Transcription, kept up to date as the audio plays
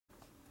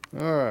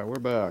Alright, we're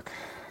back.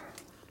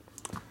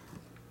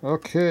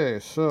 Okay,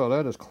 so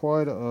that is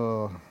quite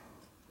a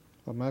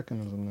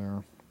mechanism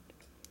there.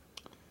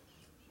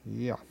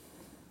 Yeah.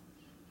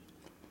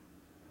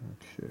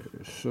 Okay,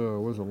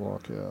 so where's the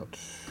lock at?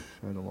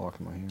 I had the lock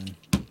in my hand.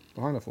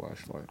 Behind the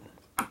flashlight.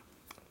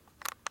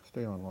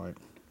 Stay on light.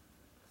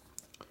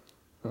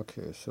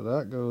 Okay, so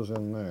that goes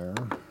in there.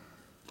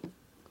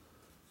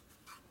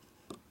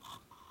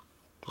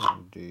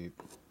 Down deep.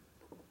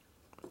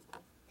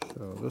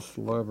 So this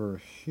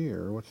lever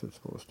here, what's it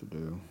supposed to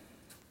do?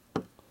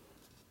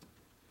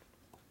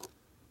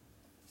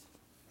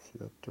 See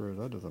that thread?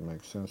 That doesn't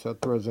make sense.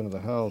 That threads into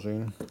the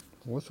housing.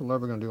 What's the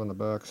lever going to do on the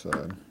back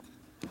side?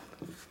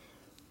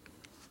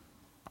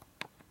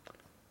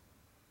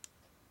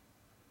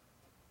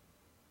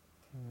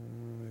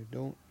 I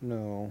don't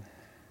know.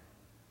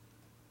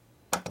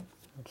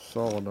 It's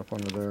solid up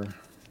under there.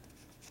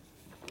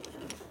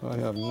 I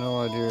have no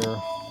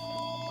idea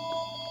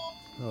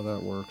how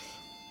that works.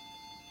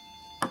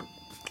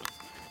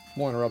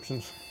 More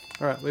interruptions.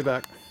 Alright, be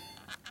back.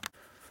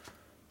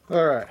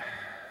 Alright,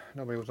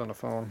 nobody was on the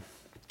phone.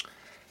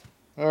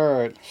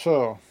 Alright,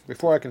 so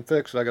before I can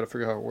fix it, I gotta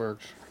figure out how it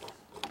works.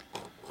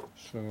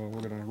 So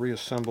we're gonna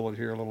reassemble it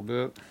here a little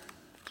bit.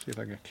 See if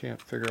I can't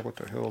figure out what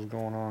the hell is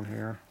going on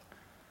here.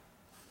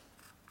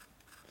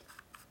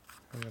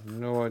 I have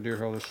no idea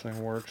how this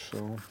thing works,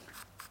 so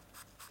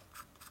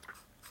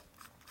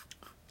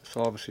this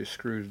obviously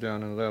screws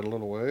down into that a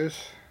little ways.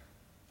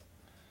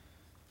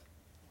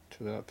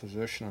 To that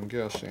position, I'm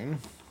guessing.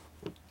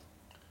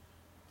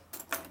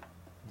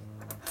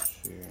 Let's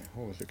see,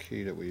 what was the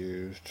key that we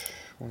used?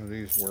 One of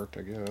these worked,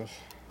 I guess.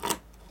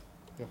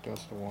 Yep,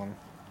 that's the one.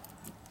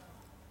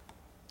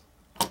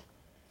 I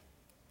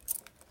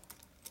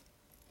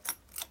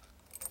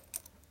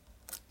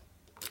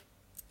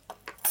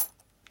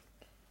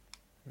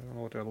don't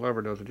know what that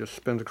lever does, it just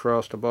spins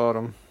across the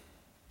bottom.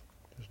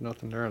 There's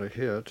nothing there to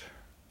hit.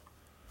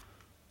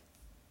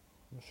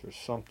 Unless there's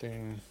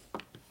something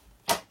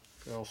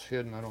else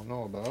hidden I don't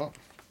know about.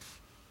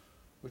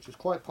 Which is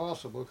quite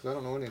possible, because I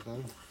don't know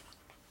anything.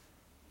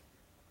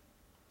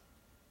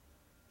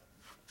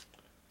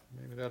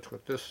 Maybe that's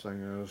what this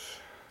thing is.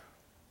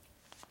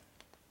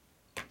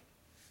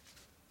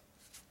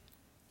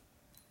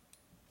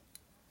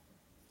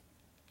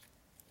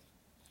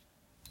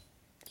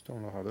 Still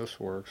don't know how this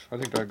works. I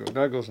think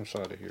that goes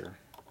inside of here.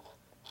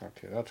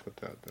 Okay, that's what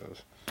that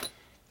does.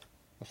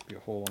 Must be a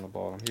hole on the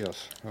bottom.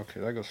 Yes. Okay,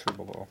 that goes through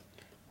below.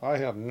 I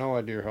have no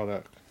idea how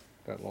that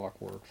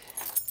lock works.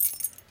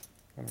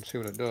 I don't see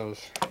what it does.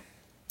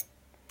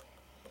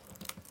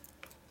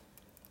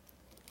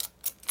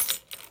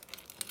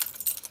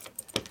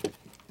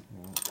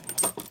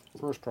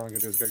 First problem I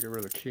gotta do is gotta get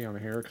rid of the key on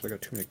here because I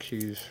got too many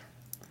keys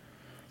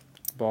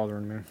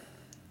bothering me.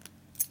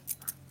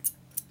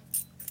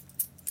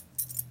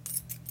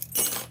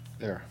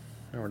 There.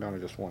 Now we're down to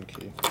just one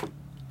key.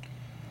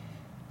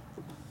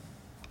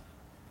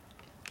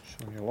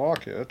 So when you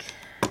lock it,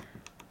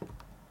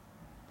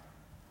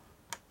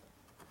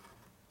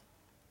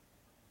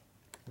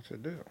 what's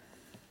it do?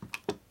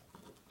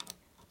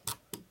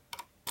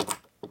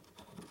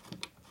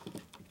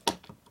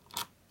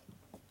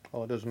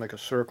 All it does is make a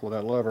circle of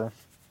that lever.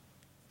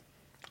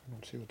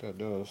 Let's see what that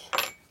does.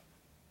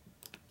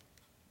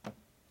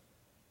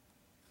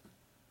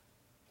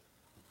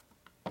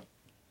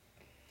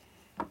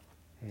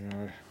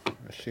 Yeah,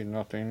 I see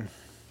nothing.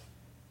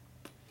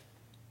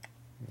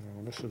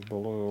 No, this is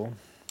below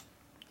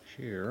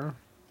here.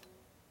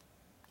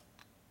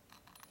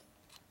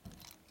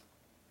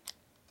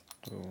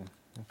 So,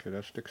 okay,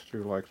 that sticks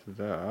through like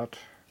that.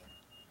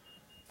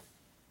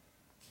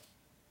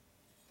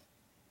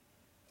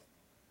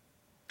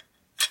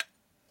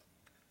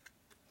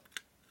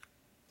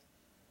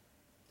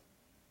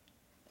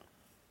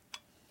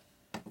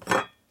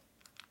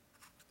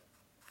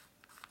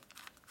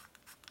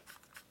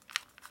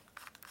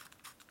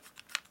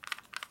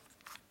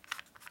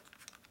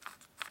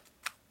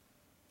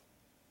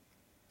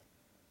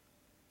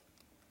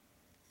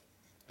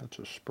 That's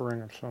a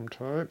spring of some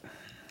type.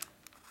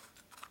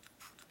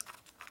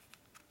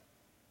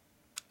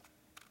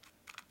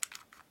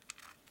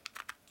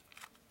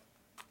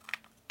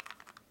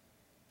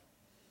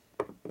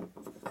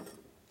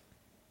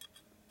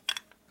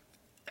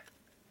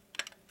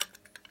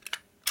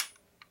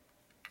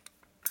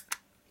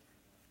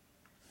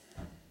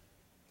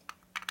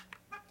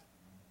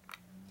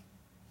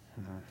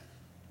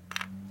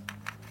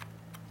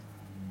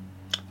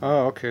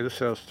 Oh, okay, this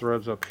has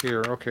threads up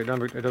here. Okay, it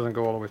doesn't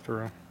go all the way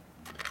through.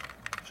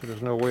 So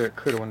there's no way it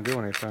could have do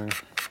anything.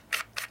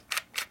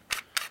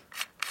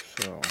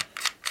 So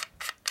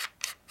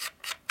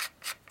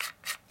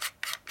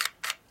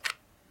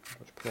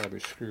it's probably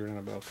screwed in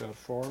about that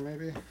far,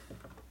 maybe.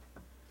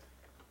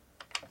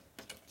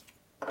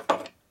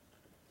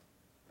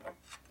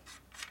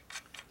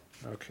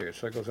 Okay,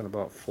 so that goes in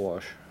about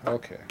flush.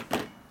 Okay.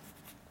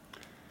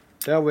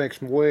 That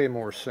makes way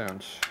more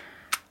sense.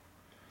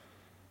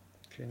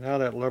 Okay, now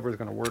that lever is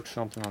going to work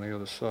something on the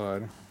other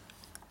side.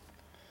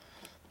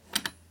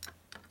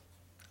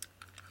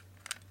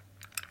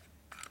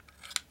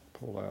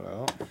 pull that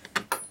out.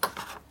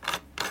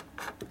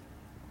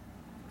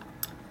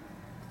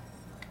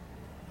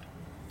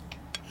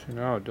 See,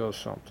 now it does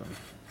something.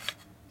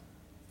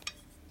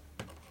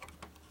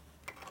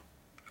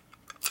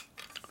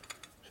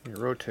 So you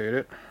rotate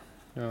it,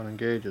 now it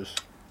engages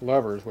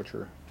levers, which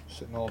are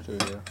sitting all through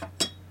here.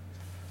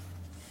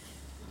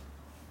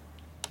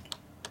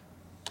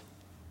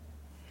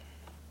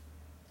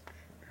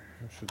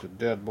 This is a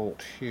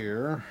deadbolt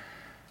here.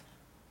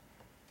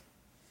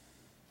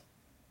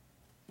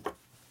 Okay.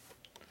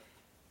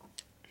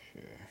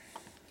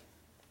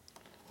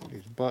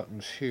 These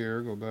buttons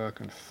here go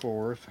back and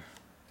forth.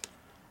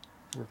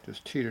 Work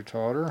this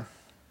teeter-totter.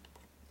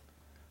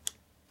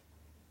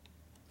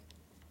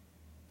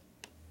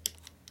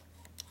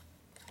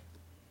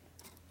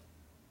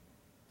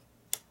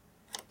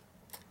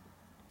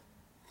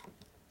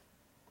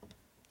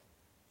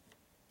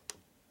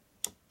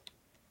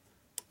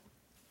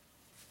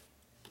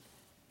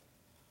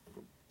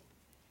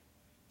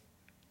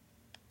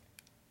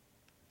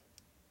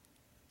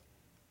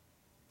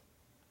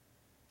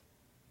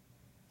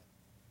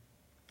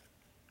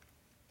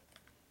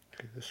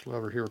 Okay, this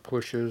lever here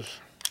pushes.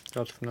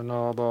 That's from the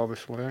knob,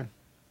 obviously. When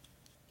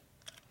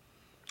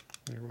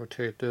you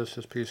rotate this,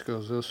 this piece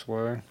goes this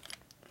way.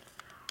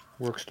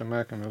 Works the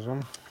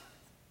mechanism.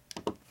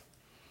 It's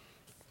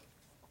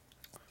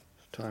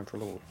time for a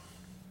little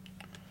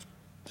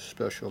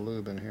special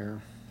lube in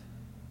here.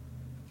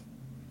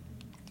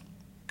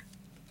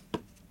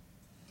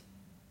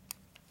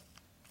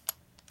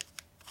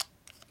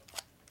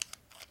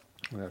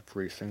 That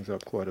frees things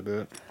up quite a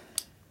bit.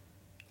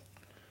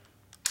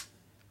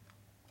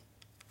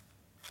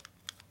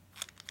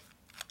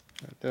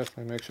 That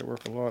definitely makes it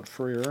work a lot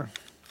freer.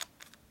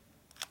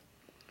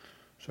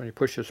 So when you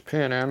push this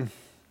pin in,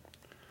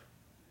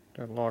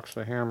 that locks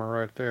the hammer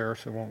right there,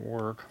 so it won't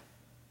work.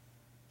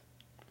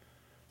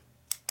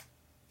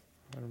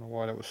 I don't know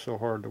why that was so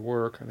hard to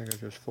work. I think it's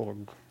just full of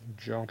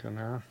junk in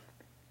there.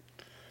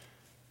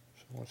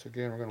 So once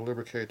again, we're going to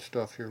lubricate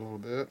stuff here a little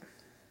bit.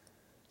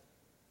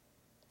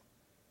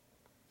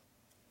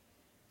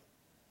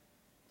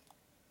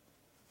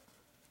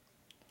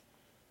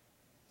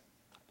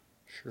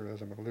 Sure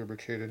hasn't been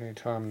lubricated any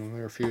time in the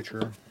near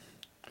future.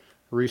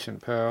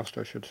 Recent past,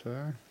 I should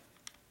say.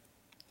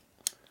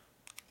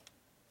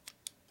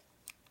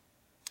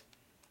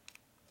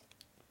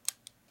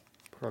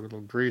 Probably a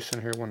little grease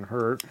in here wouldn't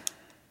hurt.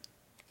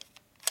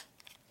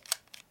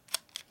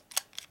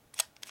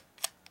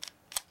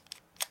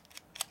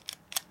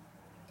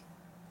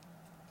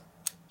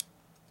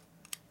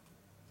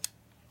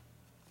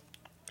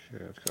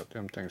 Okay, it's got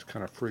them things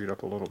kind of freed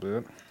up a little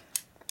bit.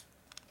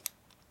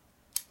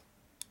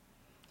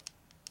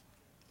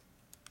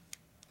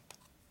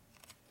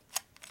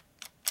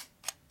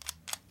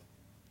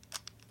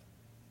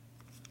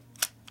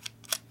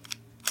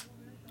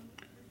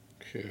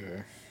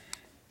 Okay.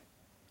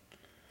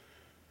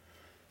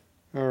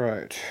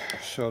 Alright,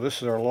 so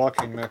this is our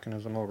locking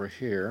mechanism over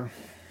here.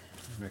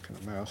 I'm making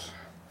a mess.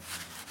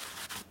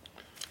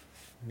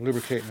 I'm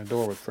lubricating the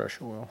door with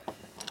fresh oil.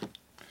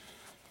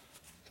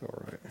 It's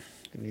alright,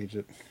 it needs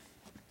it.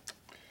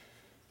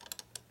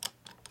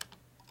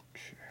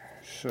 Okay.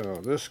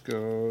 So this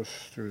goes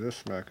through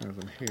this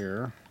mechanism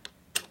here.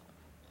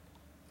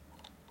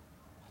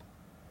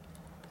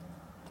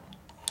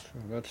 So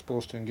that's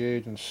supposed to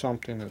engage in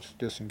something that's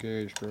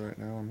disengaged right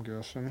now, I'm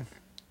guessing.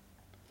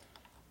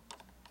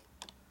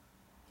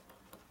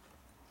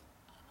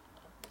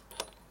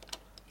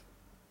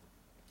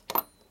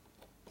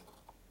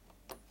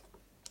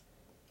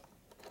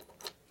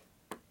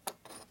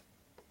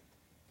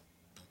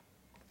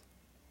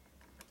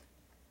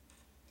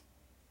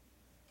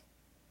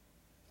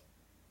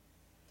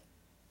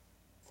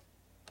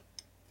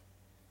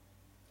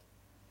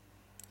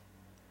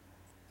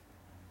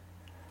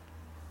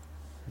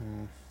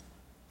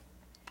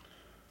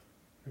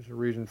 There's a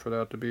reason for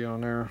that to be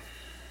on there.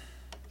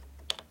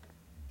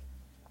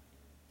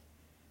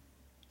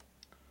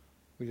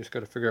 We just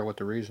got to figure out what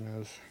the reason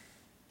is.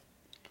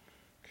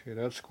 Okay,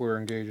 that square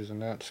engages in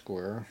that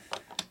square,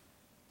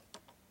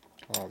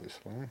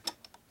 obviously.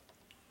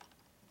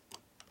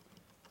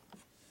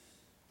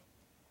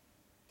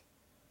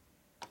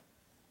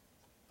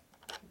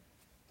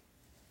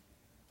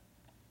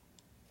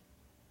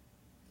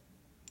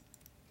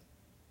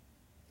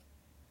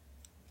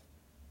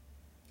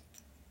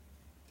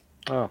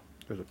 Oh,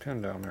 there's a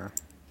pin down there.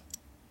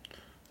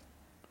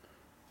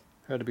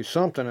 Had to be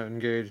something it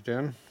engaged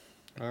in.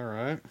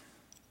 Alright.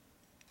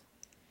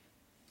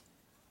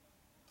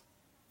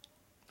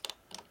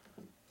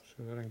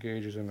 So that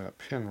engages in that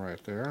pin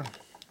right there.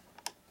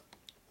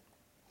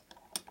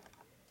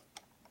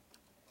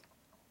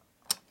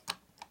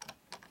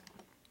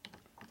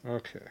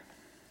 Okay.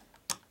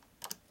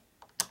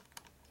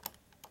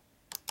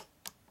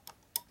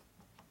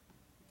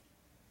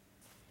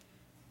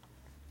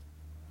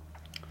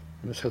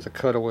 This has a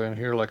cutaway in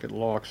here like it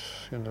locks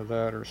into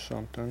that or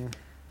something.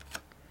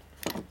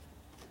 Not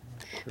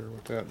sure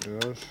what that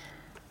does.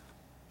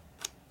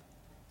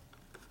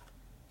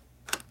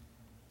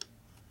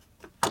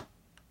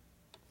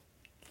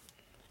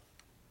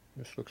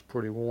 This looks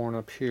pretty worn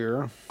up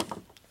here,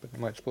 but it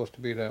might supposed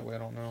to be that way, I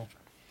don't know.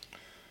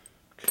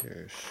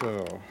 Okay,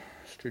 so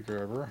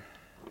screwdriver.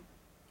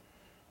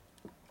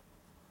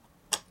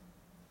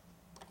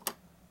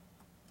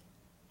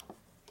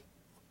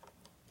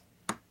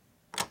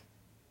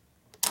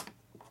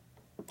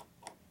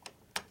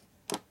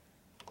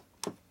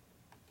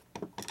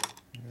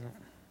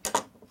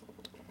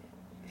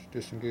 Just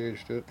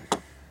disengaged it.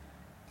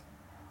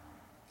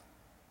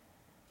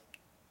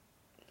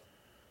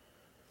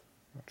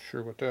 Not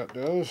sure what that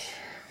does.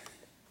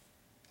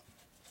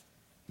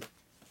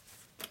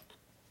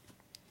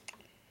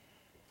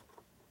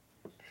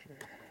 Okay,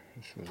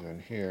 this was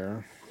in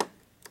here.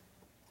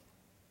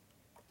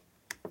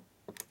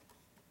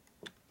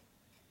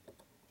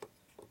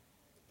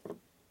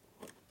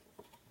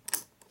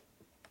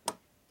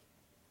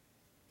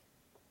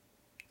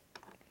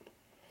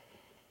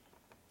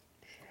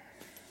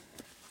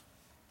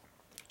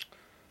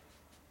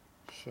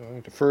 So I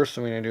think the first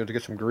thing we need to do is to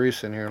get some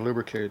grease in here,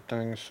 lubricate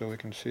things so we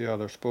can see how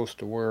they're supposed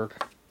to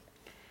work.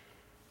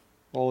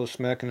 All this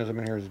mechanism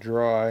in here is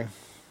dry,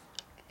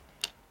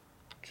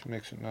 which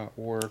makes it not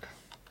work.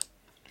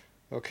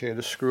 Okay,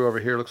 this screw over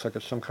here looks like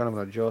it's some kind of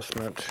an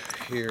adjustment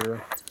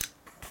here.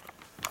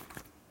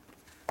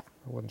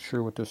 I wasn't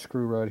sure what this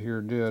screw right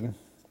here did.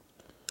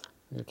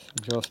 It's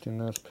adjusting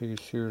this piece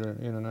here to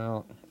in and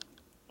out.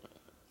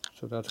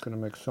 So that's going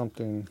to make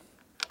something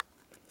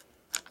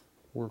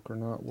work or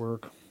not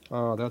work.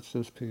 Ah, that's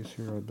this piece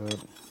here, I bet.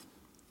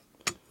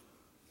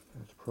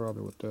 That's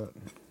probably what that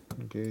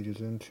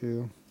engages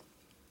into.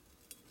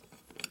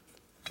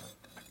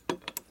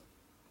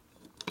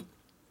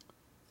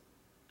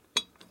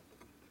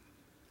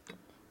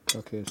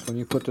 Okay, so when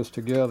you put this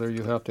together,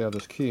 you have to have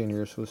this key in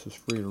here, so this is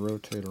free to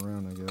rotate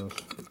around, I guess.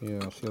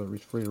 Yeah, see how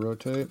it's free to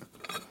rotate?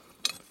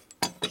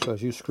 So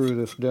as you screw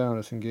this down,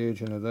 it's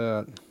engaged into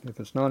that. If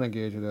it's not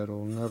engaged in that,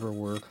 it'll never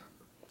work.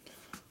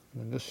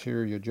 And this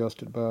here, you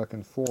adjust it back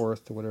and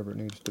forth to whatever it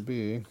needs to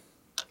be.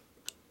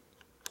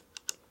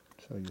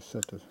 That's how you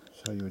set this,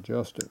 that's how you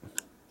adjust it.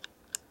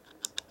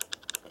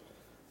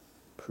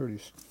 Pretty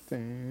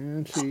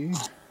fancy. See,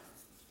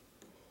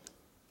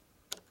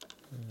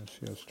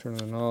 I was turning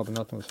the knob and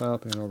nothing was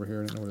happening over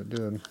here. I didn't know what it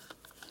did.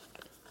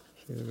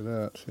 See, look at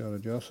that. See how it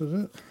adjusts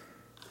it?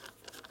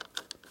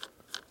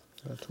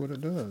 That's what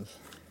it does.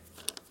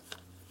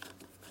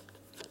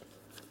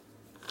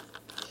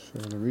 So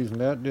the reason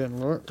that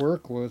didn't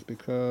work was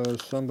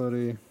because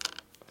somebody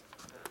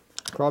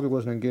probably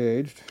wasn't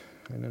engaged,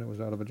 and then it was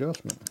out of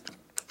adjustment.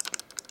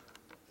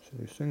 So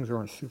these things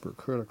aren't super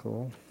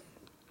critical.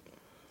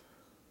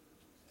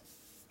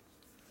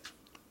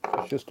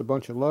 It's just a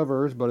bunch of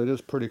levers, but it is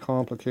pretty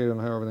complicated on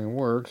how everything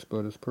works,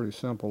 but it's pretty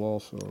simple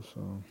also.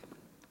 So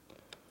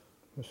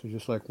this is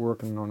just like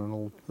working on an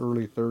old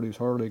early 30s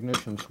Harley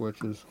ignition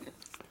switches.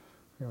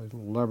 You know, these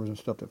little levers and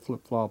stuff that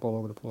flip-flop all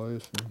over the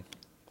place and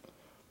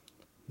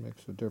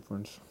makes a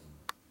difference.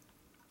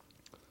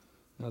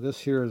 Now this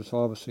here is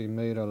obviously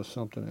made out of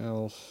something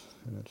else,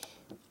 and it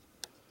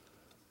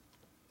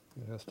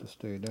has to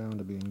stay down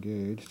to be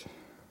engaged.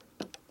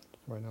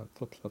 Right now it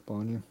flips up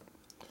on you,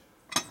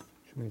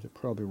 which means it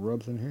probably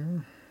rubs in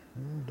here.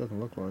 Well, it doesn't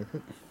look like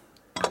it.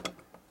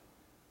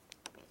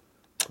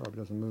 Probably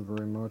doesn't move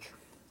very much.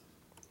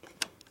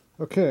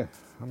 Okay,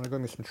 I'm going to go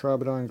get me some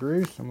Tribodine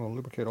grease. I'm going to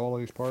lubricate all of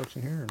these parts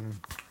in here and then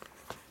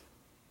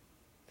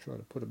try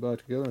to put it back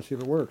together and see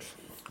if it works.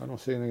 I don't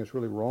see anything that's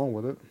really wrong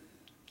with it.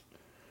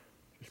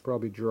 It's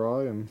probably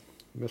dry and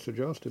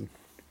misadjusted.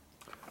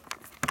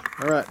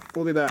 Alright,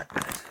 we'll be back.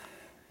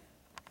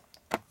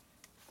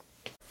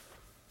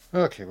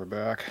 Okay, we're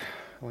back.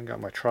 I only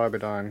got my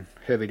Tribodine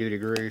heavy duty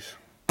grease.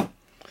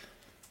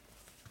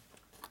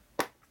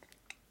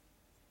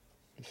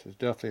 This is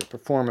definitely a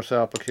performance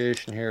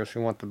application here, so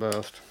we want the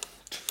best.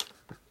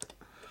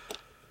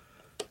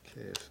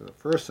 Okay, so the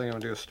first thing I'm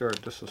going to do is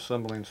start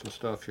disassembling some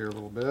stuff here a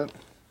little bit.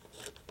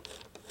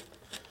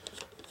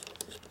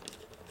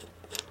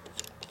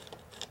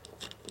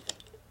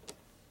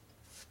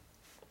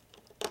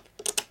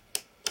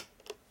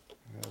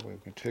 That way we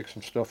can take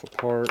some stuff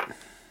apart,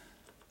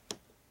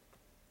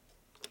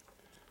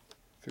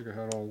 figure out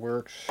how it all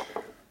works.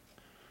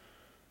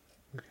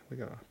 We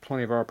got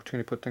plenty of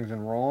opportunity to put things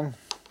in wrong,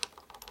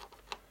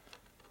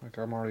 like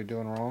I'm already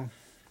doing wrong.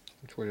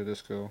 Which way did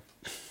this go?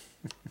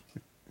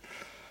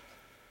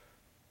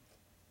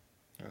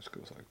 This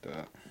goes like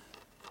that.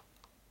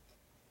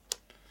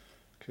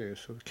 Okay,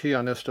 so the key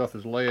on this stuff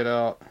is lay it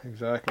out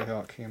exactly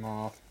how it came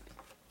off.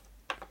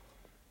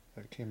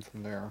 That came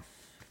from there.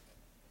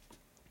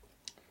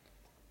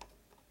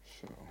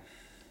 So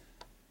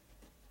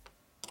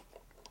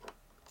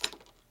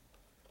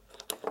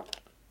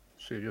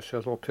see, it just has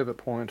little pivot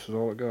points is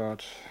all it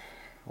got.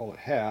 All it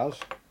has.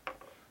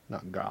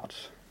 Not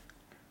gots.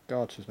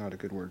 Gots is not a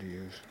good word to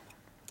use.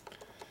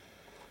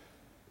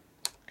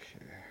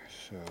 Okay,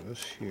 so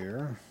this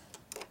here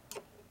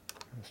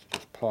has to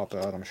just pop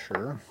out, I'm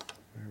sure.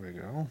 There we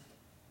go.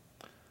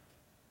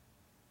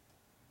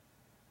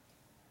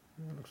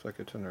 It looks like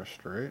it's in there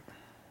straight.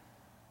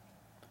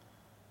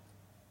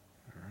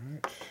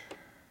 Alright.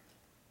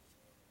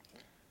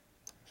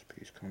 This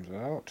piece comes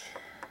out.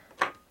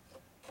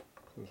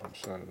 Goes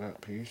inside of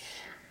that piece.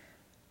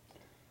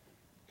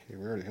 Okay,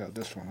 we already had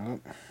this one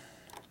up.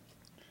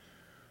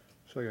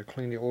 So I gotta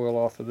clean the oil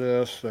off of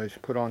this. I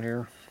put on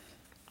here.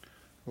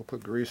 We'll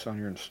put grease on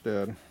here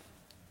instead.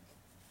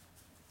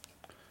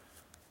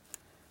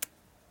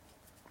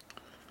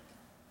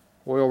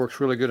 Oil works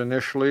really good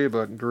initially,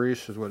 but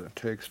grease is what it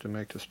takes to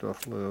make the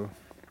stuff live.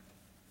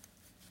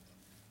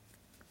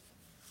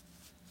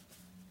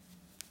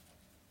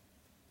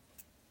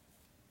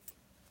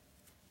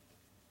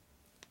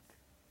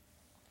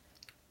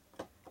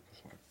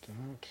 Just like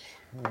that.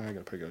 I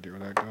got a pretty good idea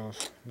where that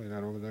goes. Lay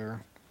that over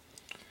there.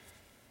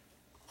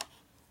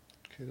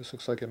 Okay, this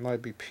looks like it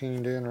might be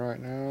peened in right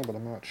now, but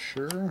I'm not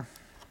sure.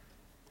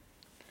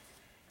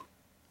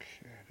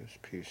 Okay, this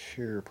piece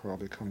here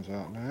probably comes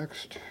out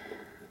next.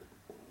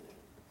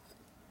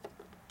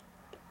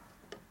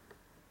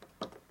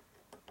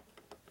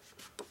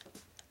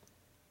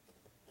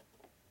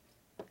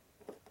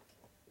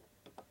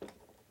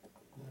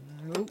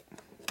 Nope.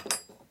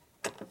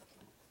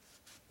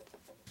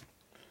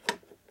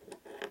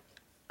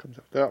 Comes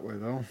out that way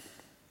though.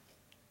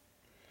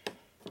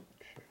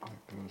 Okay,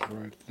 that goes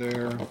right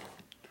there. Okay,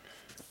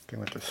 we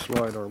have to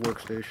slide our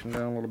workstation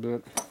down a little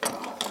bit.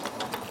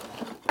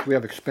 We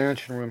have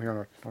expansion room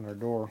here on our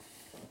door.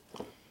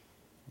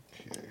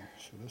 Okay,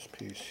 so this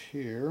piece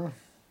here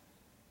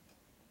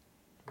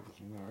goes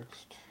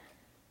next.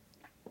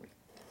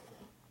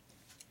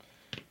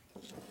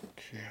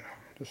 Okay,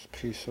 this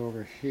piece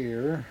over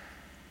here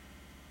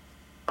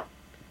goes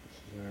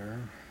there.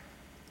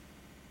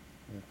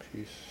 And the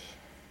piece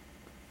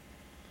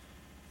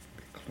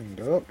be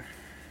cleaned up.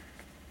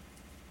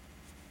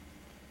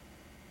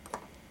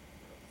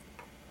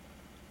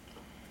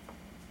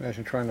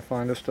 Imagine trying to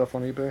find this stuff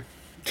on eBay.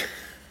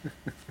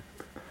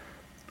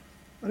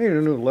 I need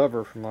a new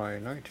lever for my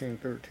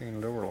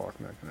 1913 door lock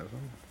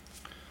mechanism.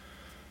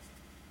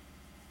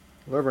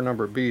 Lever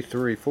number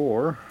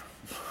B34.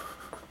 If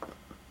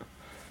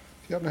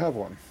you happen to have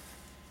one.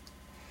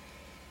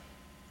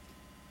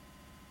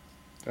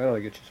 That ought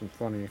to get you some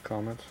funny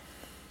comments.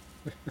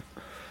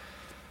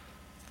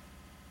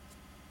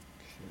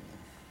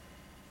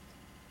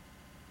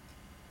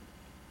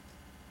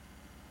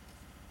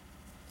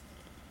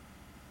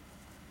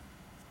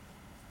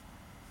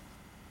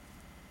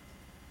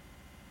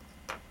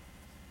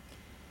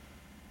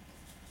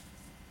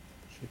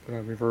 You put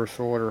in reverse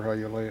order how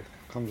you lay it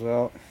comes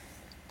out.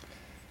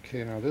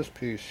 Okay, now this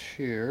piece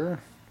here,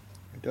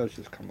 it does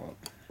just come up.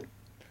 There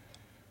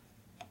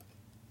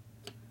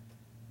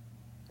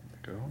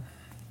we go.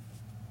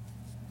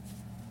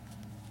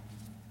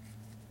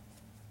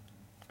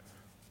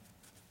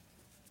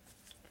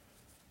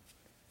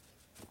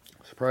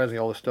 Surprisingly,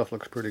 all this stuff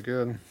looks pretty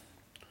good.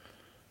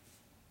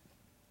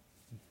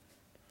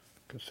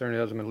 Considering it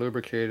hasn't been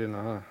lubricated in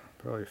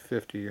probably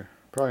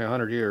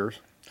 100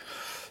 years.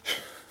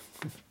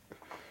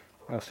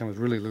 Last time it was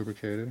really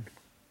lubricated.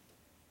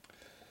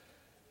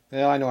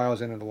 Yeah, I know I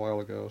was in it a while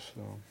ago,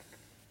 so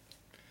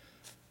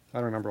I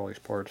don't remember all these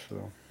parts,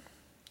 so.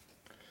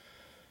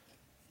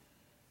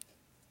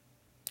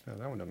 Yeah,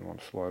 that one doesn't want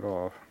to slide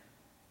off.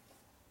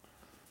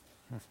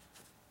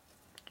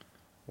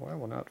 Why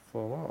will not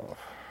fall off?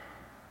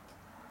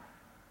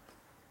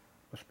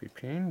 Must be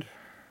peened.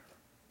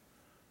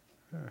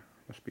 Yeah,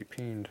 must be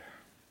peened.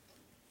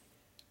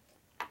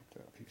 Keep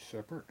that piece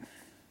separate.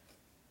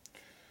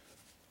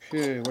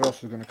 Okay, what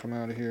else is going to come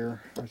out of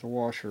here? There's a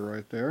washer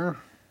right there.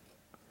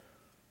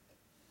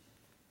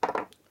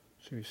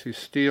 So you see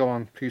steel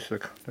on a piece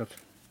of that's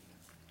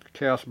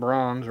cast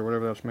bronze or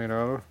whatever that's made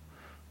out of,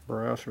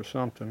 brass or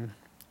something.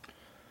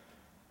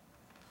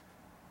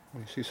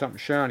 When you see something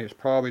shiny, it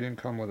probably didn't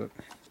come with it.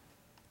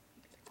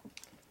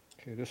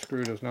 Okay, this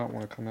screw does not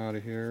want to come out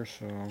of here,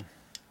 so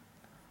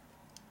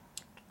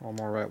I'm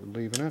alright with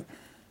leaving it.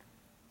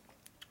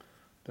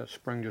 That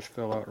spring just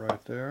fell out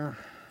right there.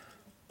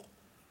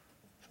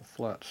 It's a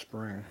flat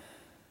spring.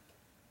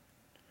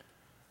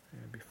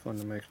 It'd be fun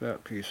to make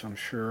that piece, I'm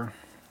sure.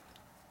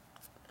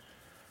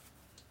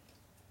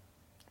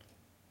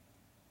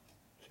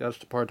 See, that's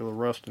the part that will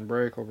rust and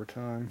break over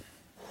time.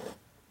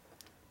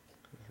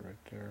 Goes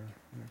right there.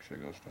 Actually,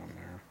 it goes down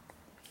there.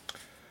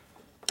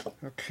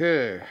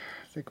 Okay,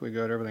 I think we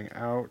got everything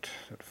out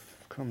that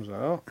comes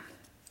out.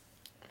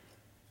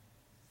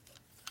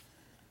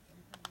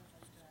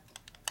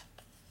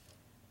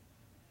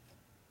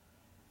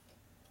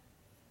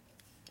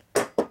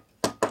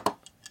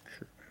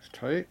 Sure, it's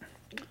tight.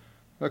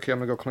 Okay, I'm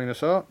gonna go clean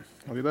this up.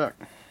 I'll be back.